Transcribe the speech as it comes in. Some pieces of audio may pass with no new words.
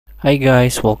Hi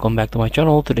guys, welcome back to my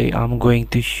channel. Today I'm going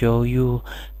to show you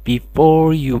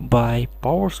before you buy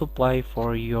power supply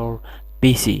for your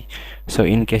PC. So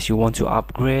in case you want to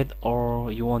upgrade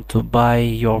or you want to buy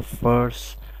your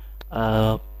first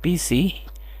PC,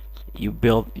 you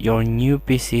build your new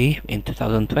PC in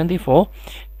 2024.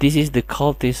 This is the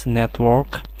Cultists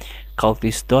network,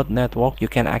 cultists.network. You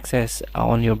can access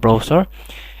on your browser,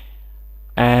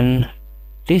 and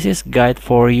this is guide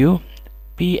for you.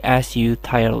 PSU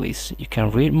tier list. You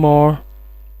can read more.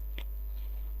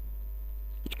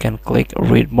 You can click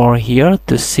read more here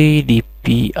to see the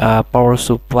power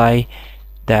supply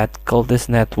that Cultists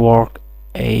network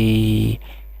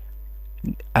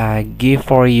give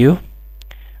for you.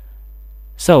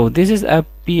 So this is a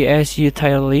PSU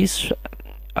tier list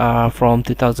from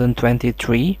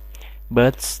 2023,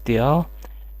 but still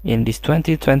in this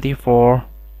 2024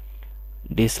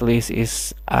 this list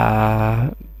is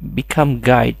become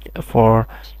guide for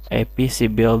a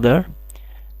PC builder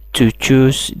to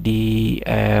choose the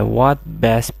what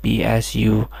best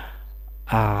PSU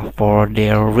for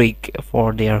their rig,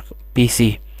 for their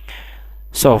PC.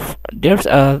 So there's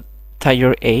a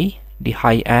tier A, the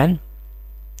high end.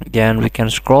 Then we can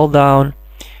scroll down.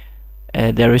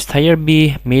 There is tier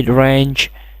B,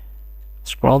 mid-range.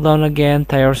 Scroll down again,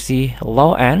 tier C,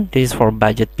 low end. This is for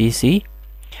budget PC.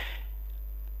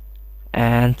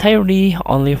 And tier D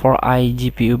only for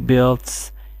iGPU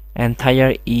builds, and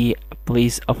tier E,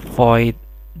 please avoid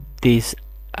this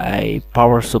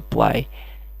power supply.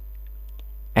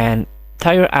 And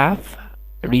tier F,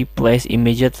 replace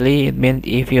immediately. It means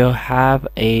if you have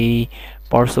a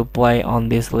power supply on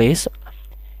this list,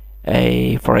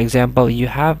 for example, you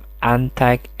have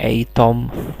Antec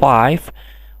Atom 5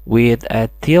 with a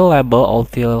teal label or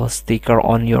teal sticker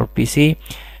on your PC,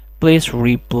 please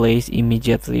replace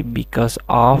immediately because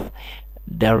of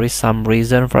there is some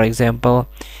reason. For example,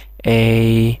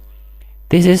 this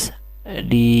is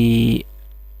the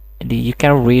you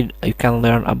can read, you can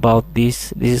learn about this.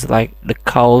 This is like the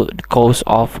cause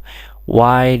of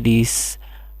why this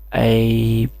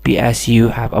PSU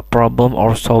have a problem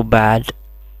or so bad.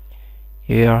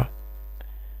 Here,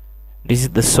 this is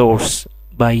the source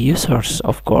by users,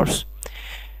 of course.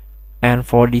 And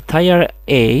for the tier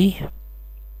A,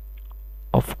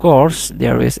 of course,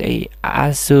 there is a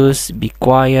Asus, Be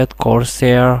Quiet,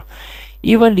 Corsair,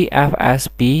 even the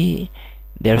FSP.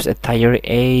 There's a tier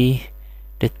A,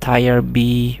 the tier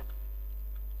B,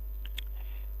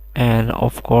 and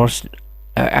of course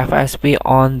FSP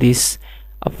on this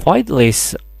void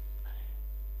list.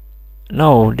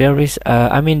 No, there is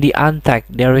I mean the Antec,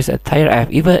 there is a tier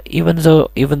F. Even though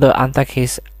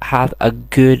Antec have a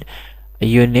good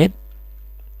unit,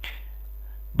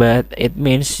 but it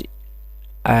means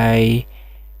the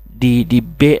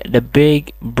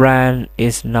big brand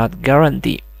is not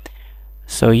guaranteed.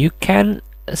 So you can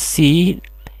see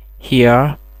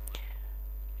here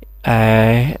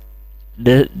the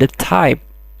type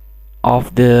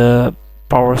of the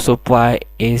power supply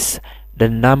is the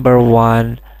number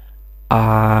one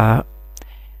that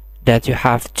you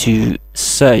have to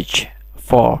search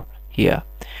for here.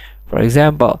 For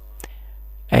example,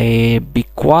 a Be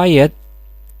Quiet,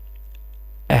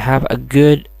 I have a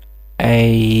good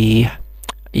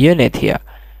unit here,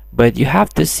 but you have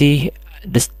to see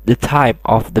the type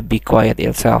of the Be Quiet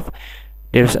itself.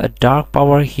 There's a dark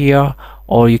power here,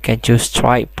 or you can choose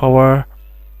strike power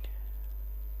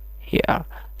here.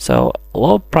 So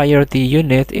low priority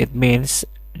unit, it means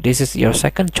this is your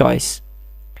second choice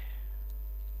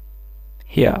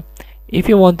here. If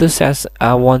you want to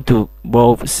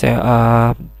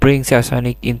bring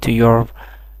Seasonic into your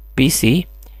PC,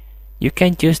 you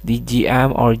can choose the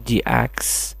GM or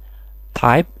GX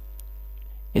type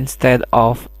instead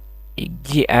of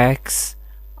GX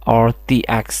or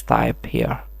TX type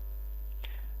here.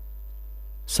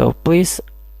 So please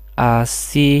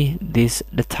see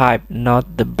the type,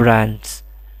 not the brands.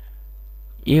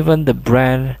 Even the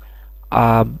brand,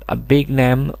 a big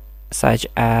name such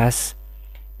as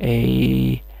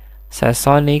a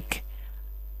Seasonic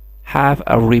have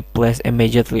a replace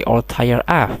immediately or tier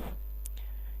F.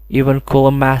 Even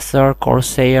Cooler Master,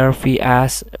 Corsair,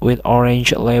 VS with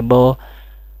orange label,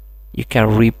 you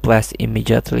can replace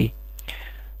immediately.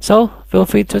 So feel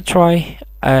free to try.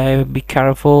 Be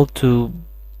careful to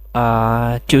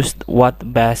choose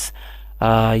what best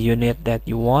unit that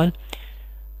you want.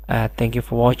 Thank you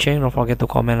for watching. Don't forget to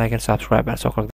comment, like, and subscribe.